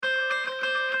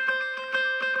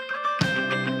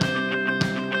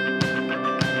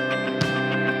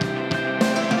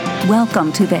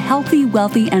Welcome to the Healthy,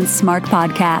 Wealthy, and Smart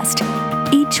podcast.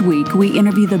 Each week, we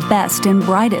interview the best and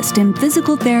brightest in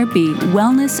physical therapy,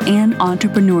 wellness, and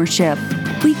entrepreneurship.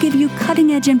 We give you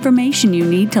cutting-edge information you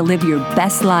need to live your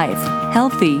best life,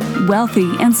 healthy, wealthy,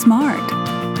 and smart.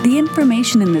 The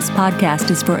information in this podcast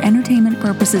is for entertainment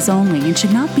purposes only and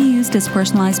should not be used as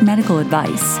personalized medical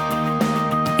advice.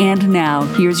 And now,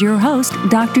 here's your host,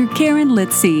 Dr. Karen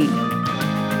Litzy.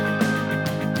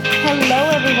 Hello,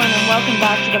 everyone, and welcome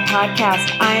back to the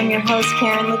podcast. I am your host,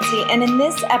 Karen Litzy, and in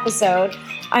this episode,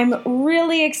 I'm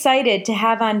really excited to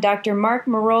have on Dr. Mark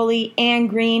Maroli, Anne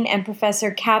Green, and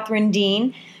Professor Catherine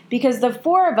Dean, because the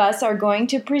four of us are going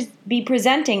to be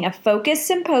presenting a focus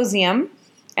symposium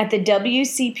at the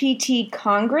WCPT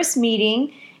Congress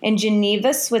meeting in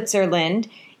Geneva, Switzerland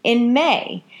in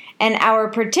May. And our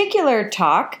particular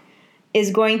talk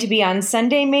is going to be on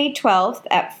Sunday, May 12th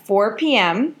at 4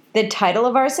 p.m. The title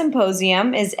of our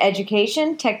symposium is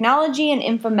Education, Technology, and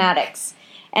Informatics.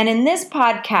 And in this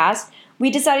podcast, we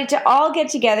decided to all get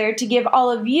together to give all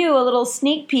of you a little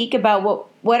sneak peek about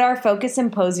what our focus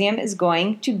symposium is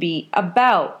going to be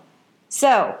about.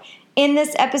 So, in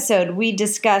this episode, we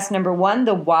discuss, number one,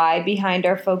 the why behind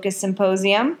our focus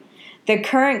symposium, the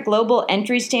current global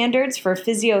entry standards for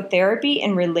physiotherapy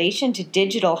in relation to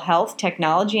digital health,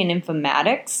 technology, and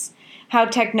informatics, how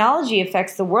technology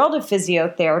affects the world of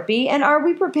physiotherapy, and are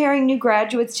we preparing new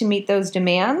graduates to meet those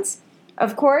demands?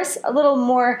 Of course, a little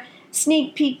more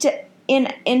sneak peek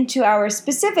into our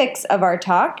specifics of our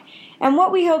talk, and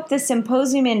what we hope the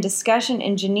symposium and discussion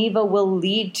in Geneva will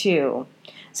lead to.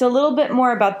 So a little bit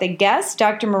more about the guest.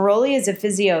 Dr. Maroli is a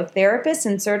physiotherapist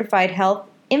and certified health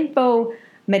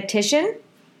informatician.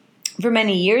 For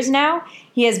many years now,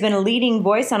 he has been a leading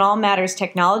voice on all matters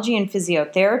technology and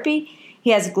physiotherapy. He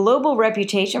has a global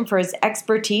reputation for his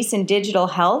expertise in digital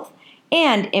health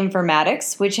and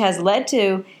informatics, which has led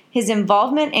to his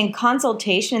involvement and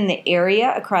consultation in the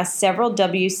area across several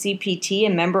WCPT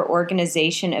and member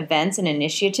organization events and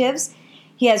initiatives.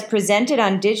 He has presented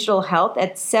on digital health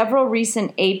at several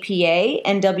recent APA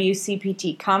and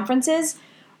WCPT conferences,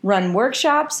 run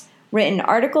workshops, written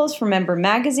articles for member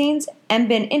magazines, and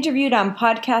been interviewed on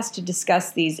podcasts to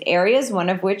discuss these areas, one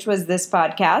of which was this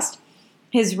podcast.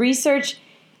 His research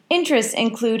interests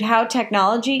include how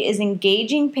technology is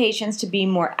engaging patients to be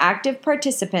more active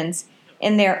participants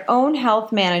in their own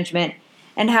health management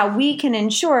and how we can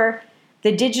ensure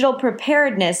the digital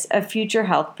preparedness of future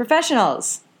health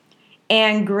professionals.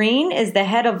 Anne Green is the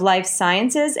head of life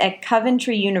sciences at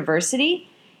Coventry University.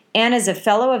 Anne is a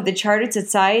fellow of the Chartered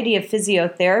Society of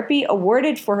Physiotherapy,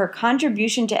 awarded for her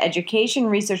contribution to education,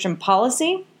 research, and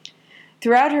policy.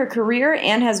 Throughout her career,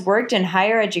 Anne has worked in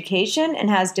higher education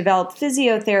and has developed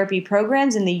physiotherapy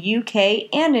programs in the UK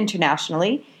and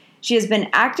internationally. She has been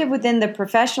active within the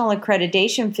Professional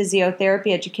Accreditation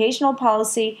Physiotherapy Educational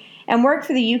Policy and worked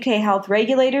for the UK health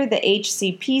regulator, the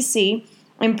HCPC,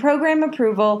 in program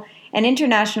approval and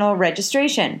international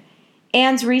registration.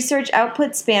 Anne's research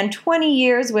output spanned 20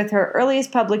 years, with her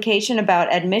earliest publication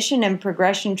about admission and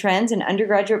progression trends in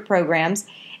undergraduate programs,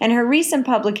 and her recent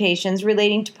publications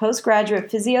relating to postgraduate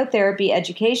physiotherapy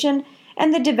education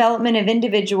and the development of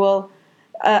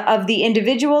the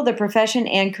individual, the profession,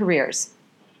 and careers.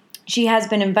 She has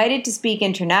been invited to speak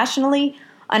internationally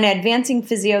on advancing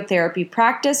physiotherapy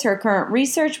practice. Her current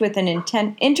research with an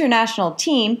international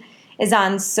team is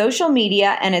on social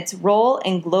media and its role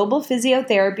in global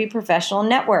physiotherapy professional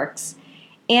networks.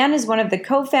 Anne is one of the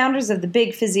co-founders of the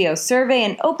Big Physio Survey,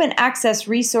 an open access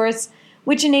resource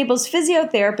which enables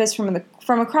physiotherapists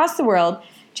from across the world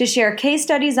to share case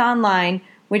studies online,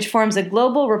 which forms a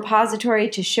global repository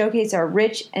to showcase our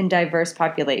rich and diverse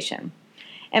population.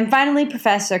 And finally,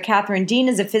 Professor Catherine Dean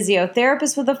is a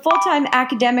physiotherapist with a full-time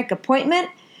academic appointment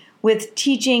with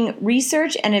teaching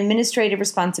research and administrative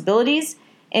responsibilities.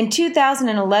 In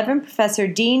 2011, Professor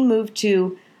Dean moved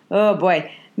to,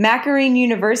 Macquarie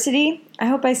University. I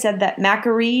hope I said that,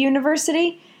 Macquarie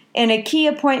University. In a key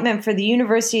appointment for the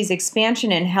university's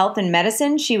expansion in health and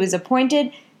medicine, she was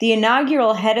appointed the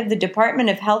inaugural head of the Department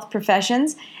of Health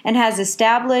Professions and has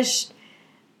established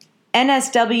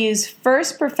NSW's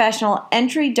first professional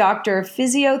entry Doctor of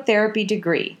Physiotherapy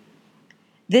degree.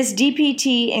 This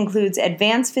DPT includes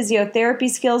advanced physiotherapy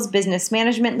skills, business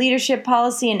management, leadership,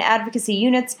 policy, and advocacy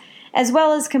units, as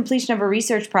well as completion of a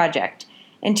research project.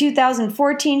 In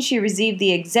 2014, she received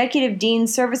the Executive Dean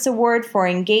Service Award for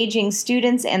engaging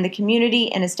students and the community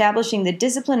in establishing the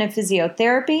discipline of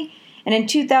physiotherapy, and in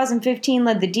 2015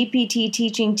 led the DPT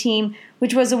teaching team,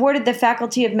 which was awarded the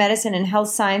Faculty of Medicine and Health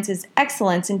Sciences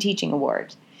Excellence in Teaching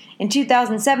Award. In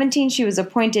 2017, she was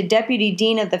appointed Deputy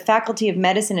Dean of the Faculty of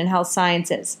Medicine and Health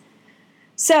Sciences.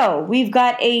 So we've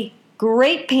got a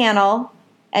great panel,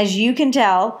 as you can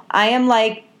tell. I am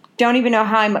don't even know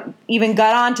how I'm even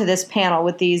got onto this panel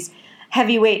with these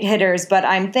heavyweight hitters, but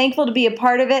I'm thankful to be a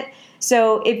part of it.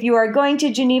 So if you are going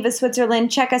to Geneva,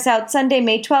 Switzerland, check us out Sunday,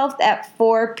 May 12th at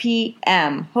 4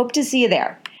 p.m. Hope to see you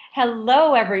there.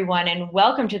 Hello, everyone, and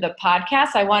welcome to the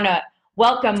podcast. I want to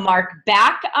welcome Mark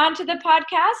back onto the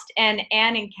podcast, and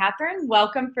Anne and Catherine,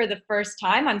 welcome for the first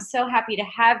time. I'm so happy to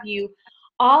have you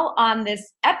all on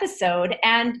this episode.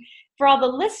 And for all the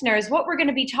listeners, what we're going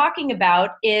to be talking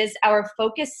about is our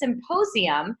Focus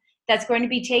Symposium that's going to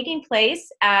be taking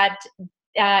place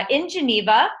in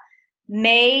Geneva,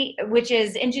 which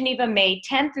is in Geneva, May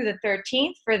 10th through the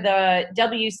 13th for the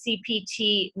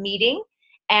WCPT meeting.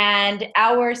 And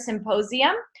our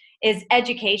symposium is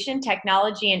Education,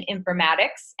 Technology, and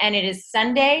Informatics. And it is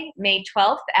Sunday, May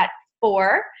 12th at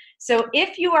 4. So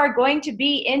if you are going to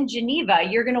be in Geneva,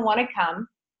 you're going to want to come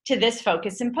to this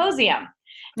Focus Symposium.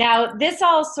 Now, this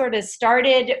all sort of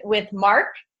started with Mark.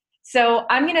 So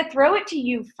I'm going to throw it to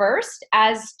you first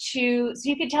so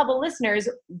you can tell the listeners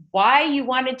why you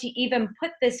wanted to even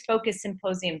put this Focus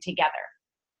Symposium together.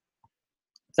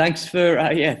 Thanks for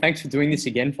doing this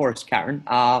again for us, Karen.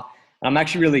 I'm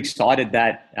actually really excited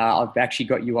that I've actually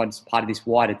got you on as part of this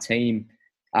wider team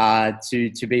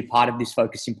to be part of this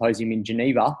Focus Symposium in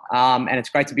Geneva. And it's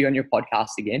great to be on your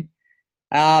podcast again.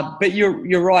 But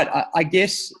you're right. I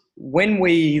guess when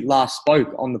we last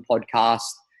spoke on the podcast,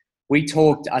 we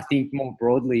talked, I think, more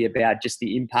broadly about just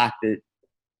the impact that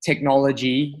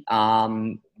technology,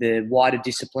 the wider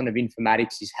discipline of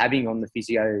informatics is having on the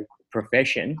physio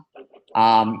profession,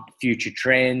 future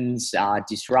trends,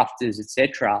 disruptors,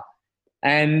 etc.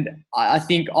 And I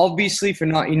think, obviously, in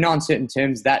no uncertain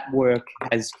terms, that work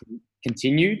has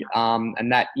continued,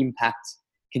 and that impact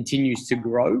continues to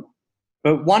grow.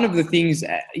 But one of the things,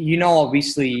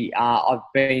 obviously, I've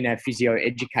been a physio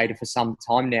educator for some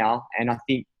time now, and I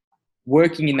think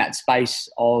working in that space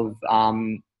of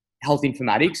health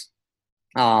informatics,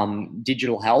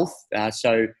 digital health,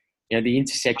 so the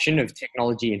intersection of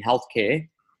technology and healthcare,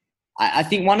 I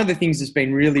think one of the things that's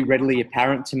been really readily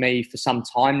apparent to me for some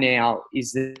time now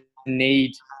is the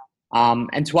need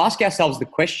and to ask ourselves the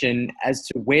question as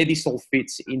to where this all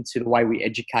fits into the way we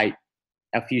educate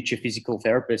our future physical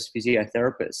therapists,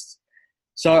 physiotherapists.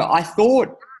 So I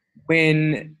thought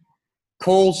when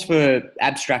calls for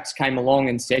abstracts came along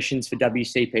and sessions for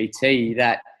WCPT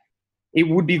that it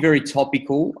would be very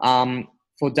topical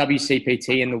for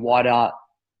WCPT and the wider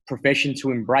profession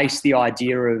to embrace the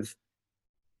idea of,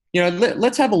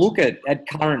 let's have a look at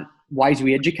current ways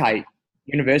we educate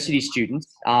university students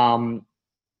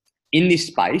in this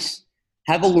space,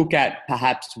 have a look at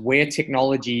perhaps where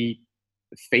technology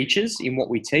features in what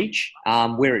we teach,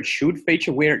 where it should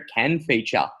feature, where it can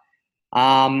feature.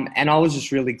 And I was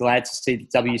just really glad to see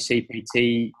that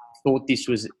WCPT thought this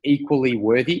was equally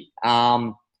worthy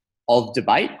of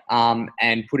debate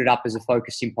and put it up as a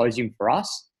Focus Symposium for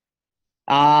us.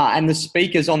 And the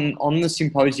speakers on the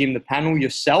symposium, the panel,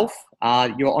 yourself,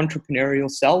 your entrepreneurial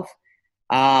self,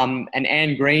 and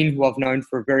Anne Green, who I've known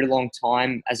for a very long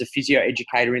time as a physio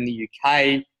educator in the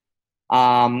UK,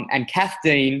 and Kath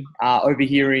Dean over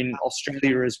here in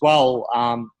Australia as well,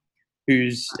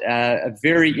 who's a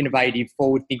very innovative,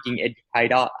 forward-thinking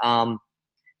educator,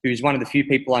 who's one of the few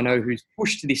people I know who's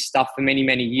pushed this stuff for many,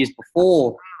 many years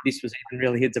before this was even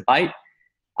really a debate.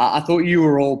 I thought you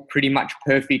were all pretty much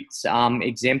perfect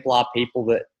exemplar people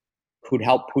that could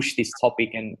help push this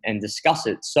topic and discuss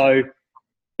it. So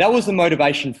that was the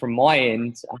motivation from my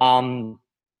end.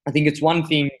 I think it's one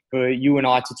thing for you and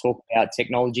I to talk about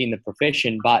technology in the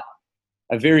profession, but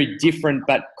a very different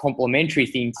but complementary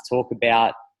thing to talk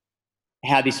about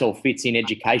how this all fits in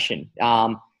education.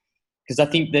 Because I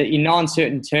think that in no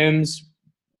uncertain terms,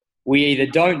 we either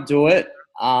don't do it,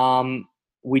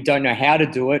 we don't know how to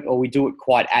do it, or we do it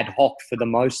quite ad hoc for the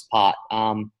most part.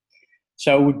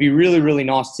 So it would be really, really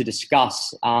nice to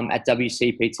discuss at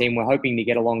WCPT, and we're hoping to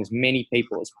get along as many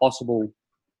people as possible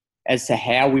as to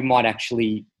how we might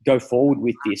actually go forward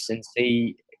with this and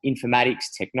see informatics,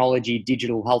 technology,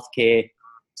 digital healthcare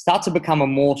start to become a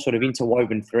more sort of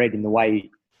interwoven thread in the way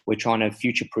we're trying to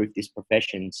future-proof this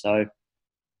profession. So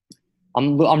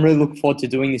I'm really looking forward to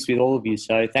doing this with all of you.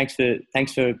 So thanks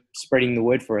for spreading the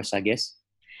word for us, I guess.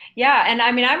 Yeah, and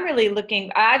I mean,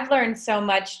 I've learned so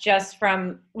much just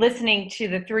from listening to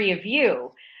the three of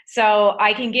you. So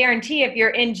I can guarantee if you're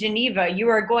in Geneva, you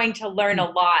are going to learn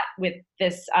a lot with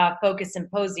this Focus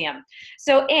Symposium.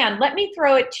 So Anne, let me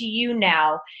throw it to you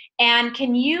now. And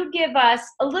can you give us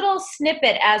a little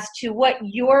snippet as to what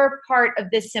your part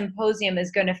of this symposium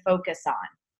is going to focus on?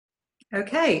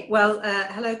 Okay, well,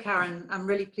 hello, Karen. I'm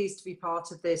really pleased to be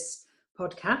part of this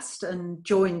podcast and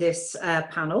join this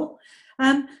panel.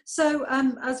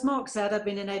 As Mark said, I've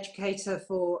been an educator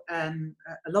for a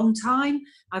long time.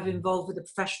 I've been involved with the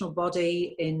professional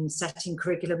body in setting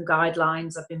curriculum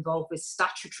guidelines. I've been involved with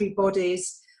statutory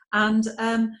bodies. And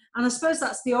I suppose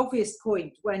that's the obvious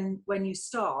point when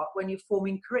you're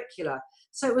forming curricula.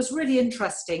 So it was really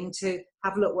interesting to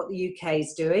have a look what the UK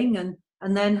is doing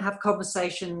and then have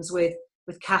conversations with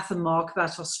Kath and Mark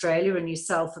about Australia and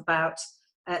yourself about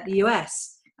the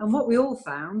US. And what we all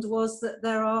found was that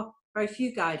there are very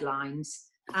few guidelines.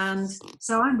 And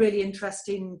so I'm really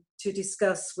interested to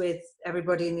discuss with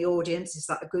everybody in the audience, is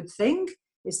that a good thing?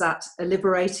 Is that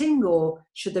liberating, or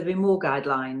should there be more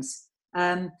guidelines?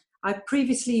 I've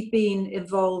previously been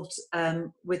involved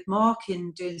with Mark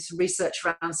in doing some research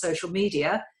around social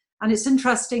media. And it's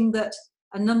interesting that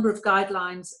a number of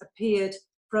guidelines appeared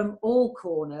from all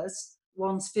corners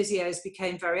once physios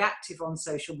became very active on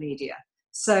social media.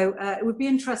 So it would be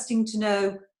interesting to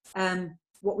know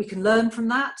what we can learn from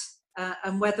that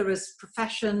and whether as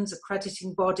professions,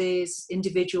 accrediting bodies,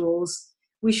 individuals,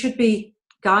 we should be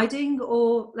guiding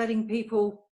or letting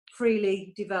people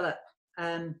freely develop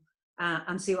and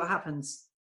see what happens.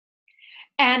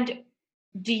 And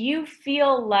do you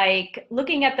feel like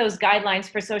looking at those guidelines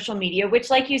for social media, which,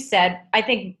 like you said, I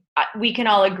think we can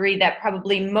all agree that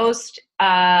probably most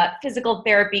physical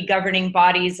therapy governing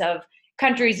bodies of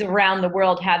countries around the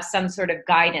world have some sort of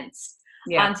guidance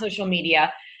on social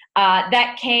media.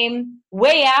 That came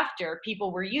way after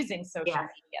people were using social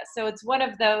media. So it's one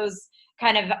of those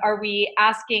kind of, are we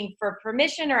asking for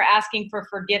permission or asking for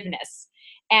forgiveness?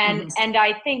 And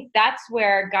I think that's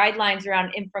where guidelines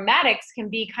around informatics can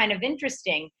be kind of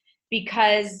interesting,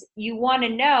 because you want to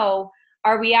know,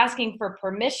 are we asking for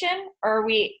permission, or are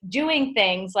we doing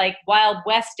things like Wild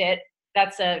West it?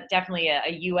 That's definitely a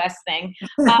US thing.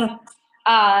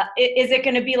 Is it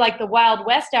going to be like the Wild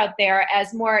West out there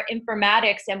as more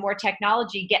informatics and more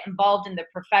technology get involved in the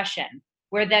profession,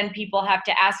 where then people have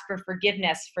to ask for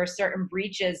forgiveness for certain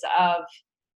breaches of,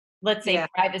 let's say,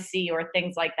 privacy or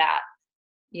things like that?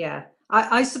 Yeah,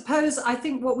 I suppose, I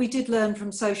think what we did learn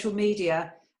from social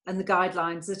media and the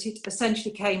guidelines, that it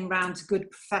essentially came round to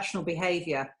good professional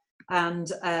behaviour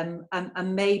and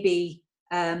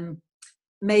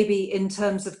maybe in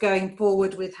terms of going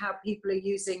forward with how people are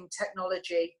using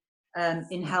technology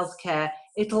in healthcare,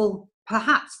 it'll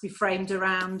perhaps be framed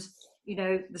around,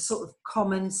 the sort of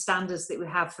common standards that we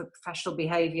have for professional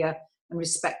behaviour and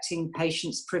respecting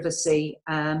patients' privacy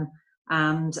and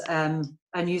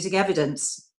using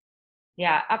evidence.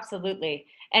 Yeah, absolutely.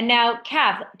 And now,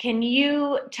 Kath, can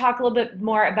you talk a little bit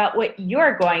more about what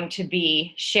you're going to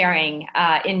be sharing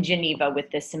in Geneva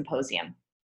with this symposium?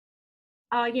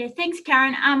 Yeah, thanks,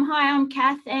 Karen. Hi, I'm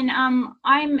Kath, and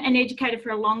I'm an educator for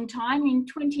a long time. In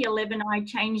 2011, I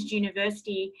changed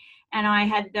university, and I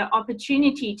had the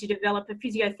opportunity to develop a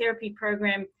physiotherapy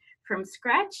program from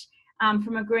scratch,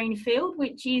 from a green field,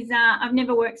 which is, I've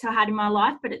never worked so hard in my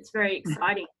life, but it's very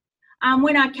exciting.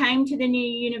 When I came to the new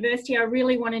university, I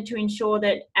really wanted to ensure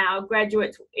that our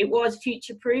graduates, it was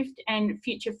future-proofed and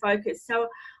future-focused. So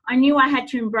I knew I had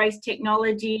to embrace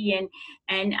technology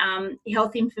and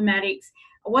health informatics.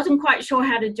 I wasn't quite sure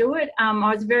how to do it. I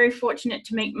was very fortunate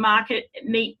to meet Mark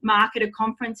at a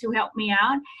conference, who helped me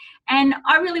out. And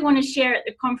I really want to share at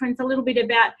the conference a little bit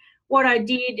about what I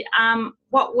did,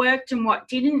 what worked and what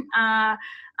didn't.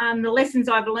 The lessons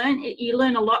I've learned. You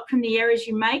learn a lot from the errors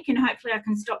you make, and hopefully I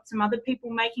can stop some other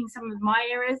people making some of my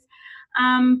errors.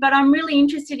 But I'm really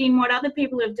interested in what other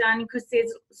people have done, because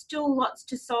there's still lots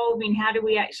to solve in how do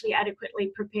we actually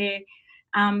adequately prepare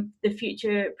the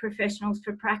future professionals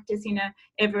for practice in a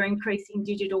ever-increasing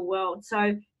digital world.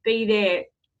 So be there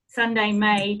Sunday,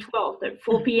 May 12th at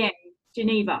 4 p.m,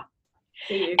 Geneva.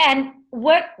 See you. And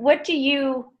what do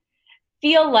you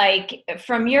feel like,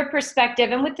 from your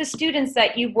perspective and with the students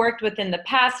that you've worked with in the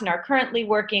past and are currently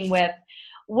working with,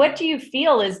 what do you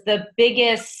feel is the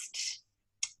biggest,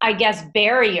 I guess,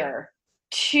 barrier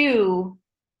to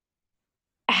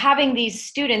having these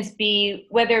students be,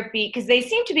 whether it be, because they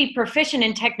seem to be proficient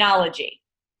in technology,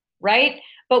 right?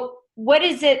 But what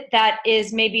is it that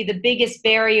is maybe the biggest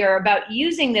barrier about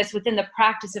using this within the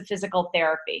practice of physical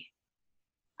therapy?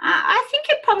 I think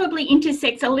it probably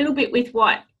intersects a little bit with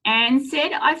what Anne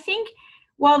said. I think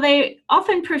while they're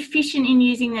often proficient in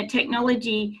using the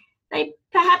technology, they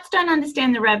perhaps don't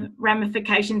understand the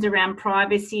ramifications around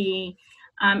privacy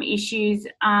issues.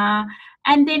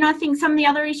 And then I think some of the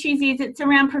other issues is it's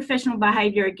around professional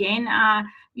behaviour again.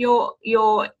 Your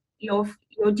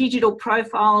digital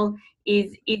profile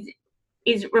is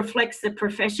reflects the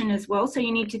profession as well. So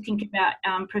you need to think about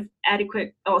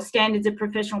adequate or standards of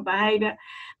professional behaviour.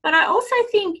 But I also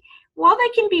think while they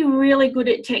can be really good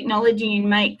at technology and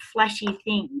make flashy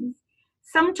things,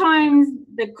 sometimes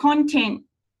the content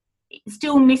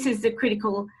still misses the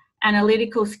critical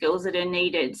analytical skills that are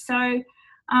needed. So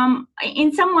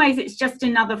in some ways it's just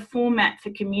another format for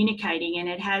communicating, and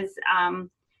it has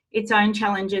its own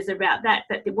challenges about that,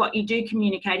 but what you do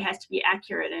communicate has to be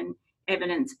accurate and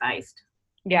evidence-based.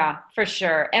 Yeah, for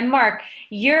sure. And Mark,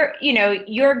 your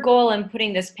goal in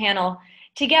putting this panel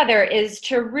together is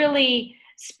to really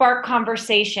spark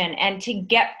conversation and to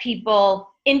get people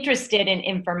interested in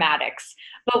informatics.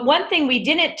 But one thing we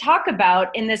didn't talk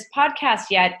about in this podcast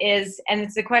yet is, and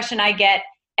it's a question I get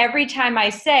every time I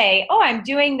say, oh, I'm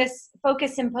doing this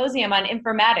focus symposium on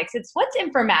informatics. It's, what's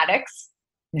informatics?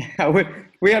 Yeah,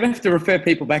 we have to refer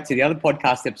people back to the other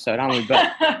podcast episode, aren't we?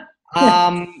 But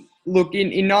look,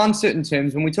 in no uncertain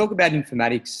terms, when we talk about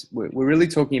informatics, we're really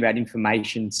talking about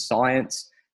information science,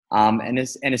 and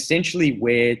essentially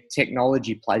where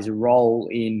technology plays a role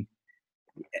in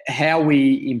how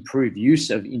we improve use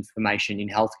of information in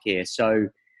healthcare. So,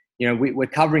 we're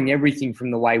covering everything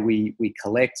from the way we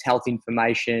collect health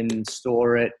information,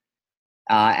 store it,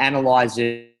 analyze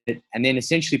it, and then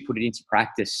essentially put it into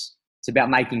practice. It's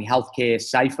about making healthcare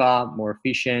safer, more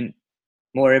efficient,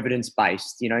 more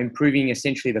evidence-based, improving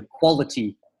essentially the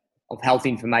quality of health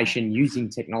information using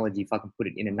technology, if I can put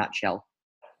it in a nutshell.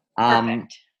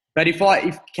 Perfect. But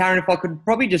Karen, if I could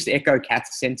probably just echo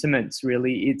Kath's sentiments,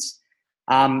 really, it's,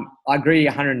 I agree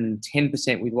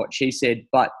 110% with what she said,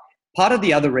 but part of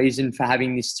the other reason for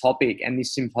having this topic and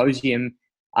this symposium,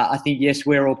 I think, yes,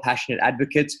 we're all passionate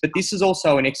advocates, but this is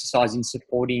also an exercise in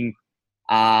supporting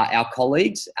our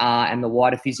colleagues and the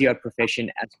wider physio profession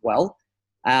as well.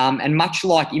 And much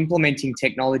like implementing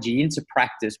technology into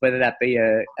practice, whether that be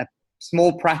a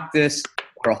small practice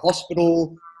or a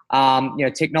hospital,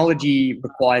 technology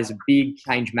requires a big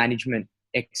change management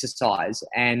exercise.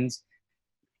 And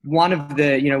one of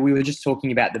the, we were just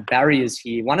talking about the barriers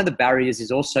here. One of the barriers is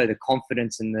also the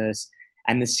confidence and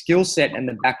the skill set and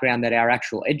the background that our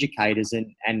actual educators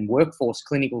and workforce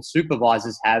clinical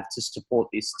supervisors have to support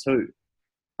this too.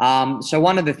 So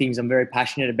one of the things I'm very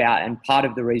passionate about, and part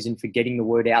of the reason for getting the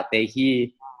word out there here,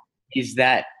 is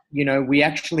that, we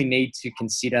actually need to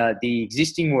consider the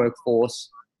existing workforce,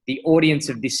 the audience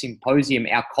of this symposium,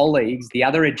 our colleagues, the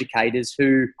other educators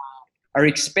who are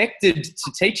expected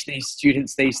to teach these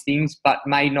students these things, but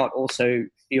may not also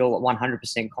feel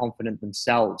 100% confident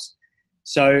themselves.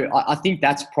 So I think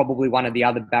that's probably one of the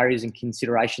other barriers and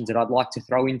considerations that I'd like to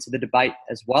throw into the debate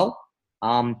as well.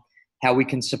 How we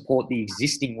can support the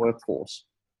existing workforce.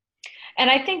 And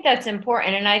I think that's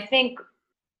important. And I think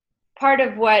part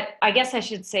of what, I guess I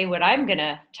should say what I'm going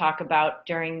to talk about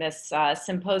during this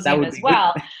symposium as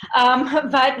well.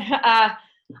 But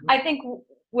I think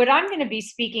what I'm going to be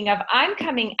speaking of, I'm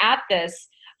coming at this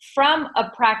from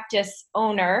a practice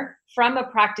owner, from a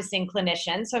practicing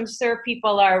clinician. So I'm sure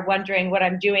people are wondering what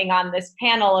I'm doing on this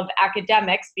panel of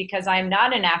academics, because I'm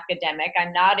not an academic.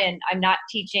 I'm not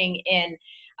teaching in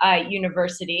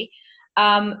university,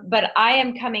 but I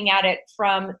am coming at it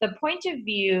from the point of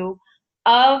view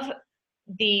of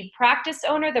the practice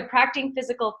owner, the practicing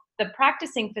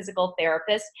physical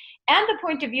therapist, and the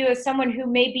point of view of someone who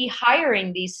may be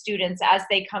hiring these students as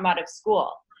they come out of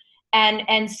school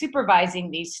and supervising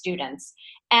these students.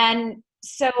 And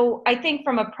so I think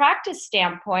from a practice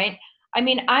standpoint,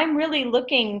 I'm really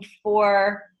looking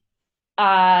for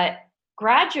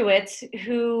graduates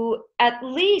who at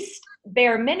least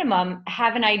bare minimum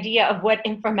have an idea of what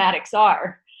informatics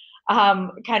are,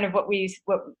 kind of what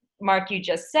Mark, you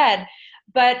just said.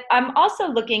 But I'm also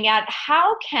looking at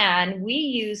how can we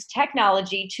use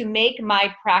technology to make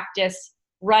my practice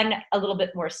run a little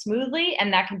bit more smoothly,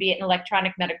 and that can be an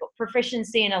electronic medical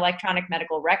proficiency in electronic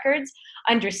medical records,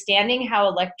 understanding how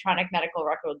electronic medical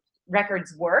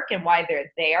records work and why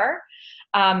they're there,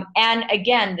 and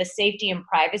again, the safety and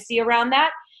privacy around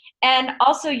that, and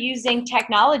also using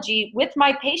technology with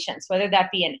my patients, whether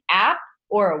that be an app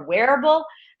or a wearable.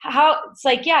 How it's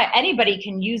like, yeah, anybody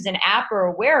can use an app or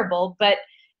a wearable, but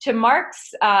to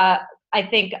Mark's, I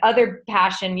think, other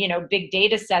passion, big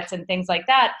data sets and things like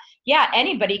that, yeah,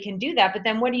 anybody can do that, but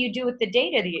then what do you do with the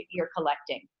data that you're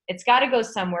collecting? It's got to go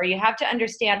somewhere. You have to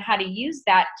understand how to use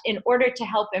that in order to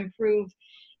help improve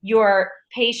your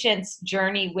patient's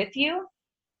journey with you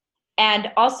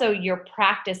and also your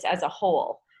practice as a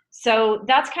whole. So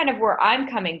that's kind of where I'm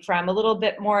coming from, a little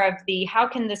bit more of the how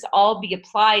can this all be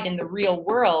applied in the real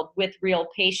world with real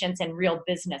patients and real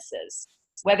businesses,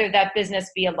 whether that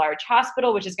business be a large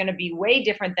hospital, which is going to be way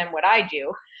different than what I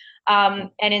do, And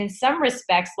in some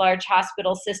respects, large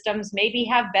hospital systems maybe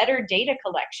have better data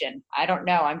collection. I don't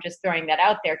know. I'm just throwing that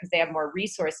out there because they have more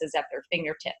resources at their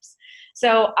fingertips.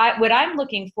 So what I'm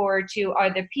looking forward to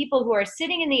are the people who are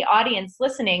sitting in the audience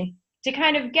listening to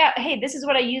kind of get, hey, this is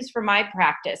what I use for my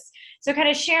practice. So kind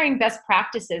of sharing best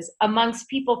practices amongst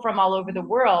people from all over the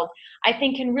world, I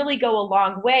think can really go a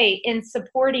long way in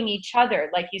supporting each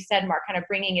other. Like you said, Mark, kind of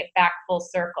bringing it back full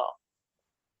circle.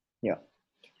 Yeah.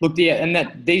 Look, and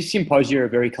that these symposia are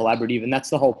very collaborative, and that's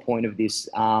the whole point of this.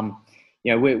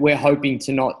 We're hoping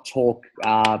to not talk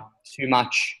too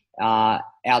much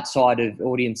outside of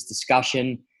audience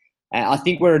discussion. I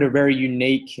think we're at a very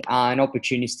unique and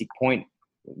opportunistic point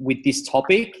with this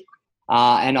topic.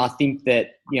 And I think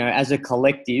that, as a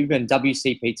collective, and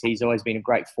WCPT has always been a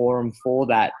great forum for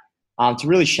that, to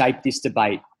really shape this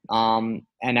debate and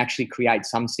actually create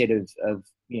some set of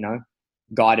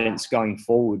guidance going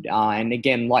forward. And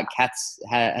again, like Kath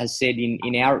has said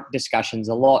in our discussions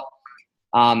a lot,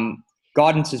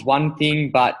 guidance is one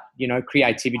thing, but,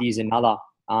 creativity is another.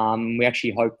 We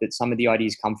actually hope that some of the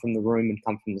ideas come from the room and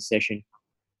come from the session.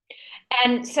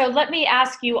 And so let me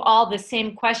ask you all the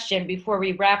same question before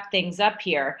we wrap things up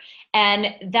here.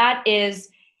 And that is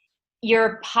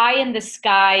your pie in the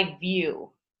sky view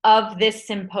of this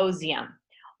symposium.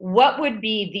 What would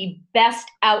be the best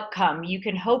outcome you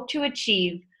can hope to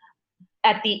achieve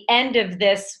at the end of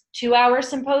this 2-hour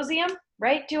symposium,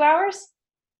 right? 2 hours?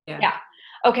 Yeah.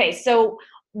 Okay, so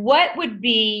what would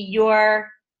be your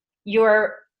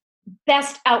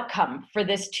best outcome for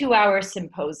this 2-hour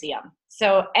symposium?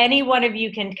 So any one of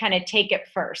you can kind of take it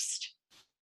first.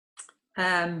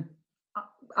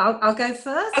 I'll go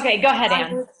first. Okay, go ahead,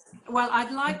 Anne.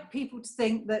 I'd like people to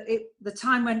think that the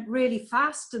time went really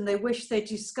fast and they wish their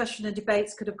discussion and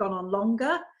debates could have gone on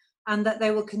longer, and that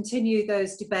they will continue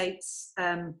those debates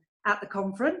at the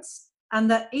conference,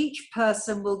 and that each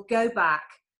person will go back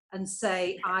and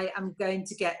say, I am going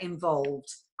to get involved.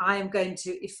 I am going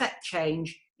to effect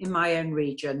change in my own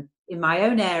region, in my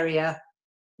own area,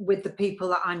 with the people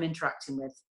that I'm interacting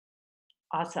with.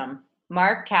 Awesome.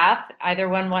 Mark, Kath, either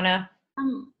one want to?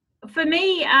 For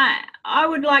me, I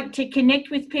would like to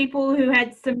connect with people who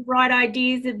had some bright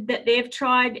ideas that they've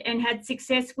tried and had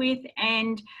success with,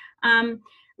 and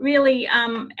really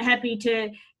happy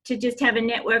to just have a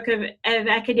network of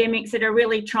academics that are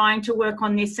really trying to work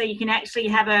on this, so you can actually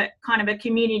have a kind of a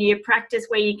community of practice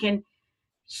where you can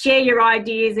share your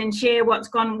ideas and share what's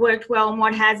worked well and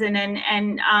what hasn't.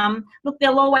 And look,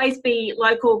 there'll always be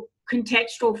local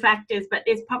contextual factors, but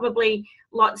there's probably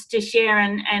lots to share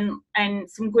and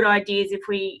some good ideas if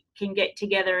we can get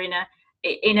together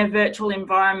in a virtual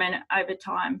environment over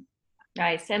time.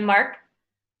 Nice. And Mark?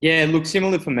 Yeah, look,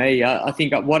 similar for me. I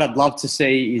think what I'd love to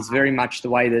see is very much the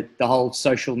way that the whole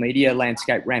social media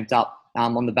landscape ramped up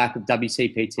on the back of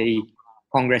WCPT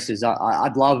congresses.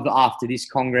 I'd love after this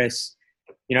congress,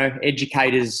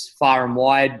 educators far and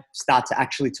wide start to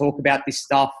actually talk about this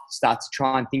stuff, start to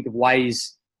try and think of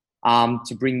ways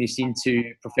to bring this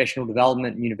into professional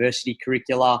development and university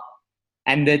curricula,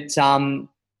 and that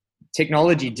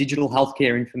technology, digital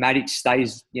healthcare, informatics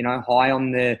stays, high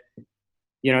on the,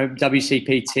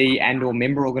 WCPT and or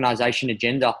member organisation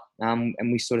agenda, and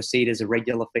we sort of see it as a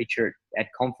regular feature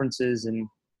at conferences and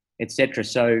etc.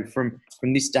 So from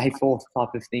this day forth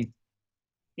type of thing.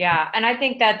 Yeah, and I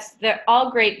think they're all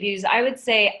great views. I would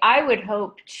say I would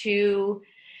hope to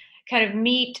kind of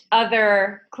meet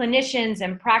other clinicians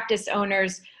and practice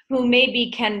owners who maybe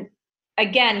can,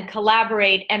 again,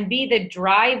 collaborate and be the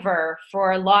driver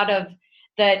for a lot of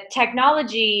the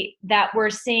technology that we're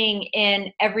seeing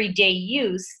in everyday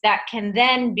use that can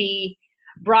then be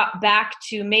brought back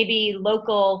to maybe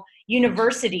local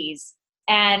universities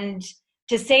and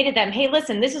to say to them, hey,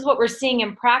 listen, this is what we're seeing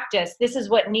in practice. This is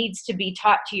what needs to be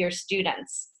taught to your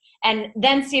students. And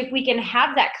then see if we can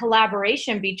have that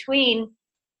collaboration between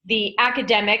the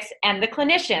academics and the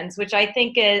clinicians, which I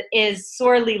think is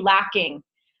sorely lacking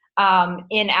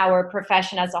in our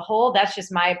profession as a whole. That's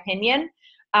just my opinion.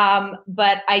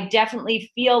 But I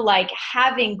definitely feel like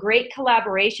having great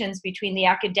collaborations between the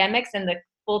academics and the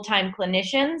full-time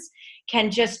clinicians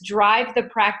can just drive the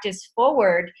practice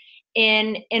forward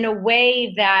in a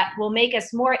way that will make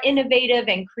us more innovative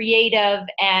and creative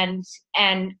and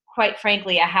quite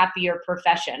frankly, a happier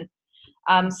profession.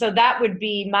 So that would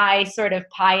be my sort of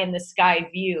pie in the sky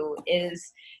view,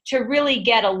 is to really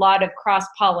get a lot of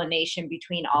cross-pollination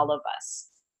between all of us.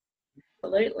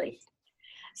 Absolutely.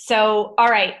 So, all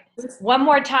right, one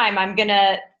more time, I'm going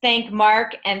to thank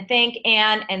Mark and thank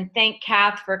Anne and thank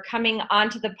Kath for coming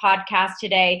onto the podcast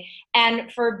today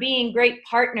and for being great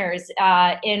partners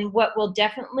in what will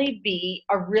definitely be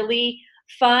a really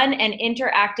fun and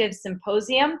interactive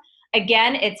symposium.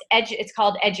 Again, it's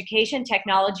called Education,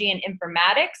 Technology, and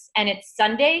Informatics, and it's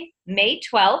Sunday, May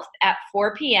 12th at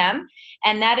 4 p.m.,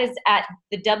 and that is at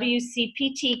the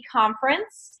WCPT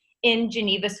conference in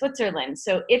Geneva, Switzerland.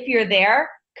 So if you're there,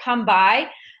 come by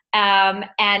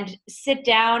and sit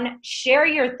down, share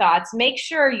your thoughts. Make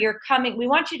sure you're coming. We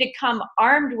want you to come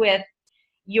armed with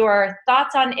your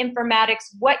thoughts on informatics,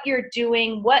 what you're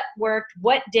doing, what worked,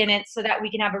 what didn't, so that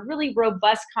we can have a really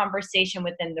robust conversation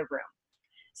within the room.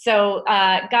 So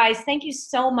guys, thank you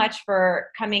so much for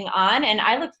coming on, and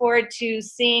I look forward to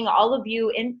seeing all of you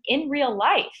in real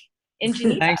life in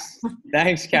Geneva.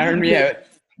 Thanks, Karen. Yeah,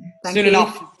 soon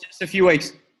enough, just a few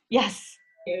weeks. Yes.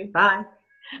 Bye.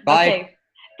 Okay.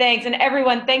 Thanks, and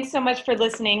everyone, thanks so much for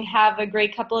listening. Have a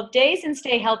great couple of days and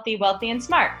stay healthy, wealthy, and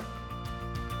smart.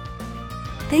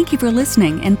 Thank you for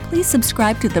listening, and please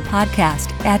subscribe to the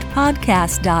podcast at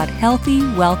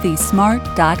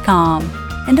podcast.healthywealthysmart.com.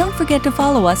 And don't forget to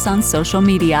follow us on social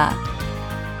media.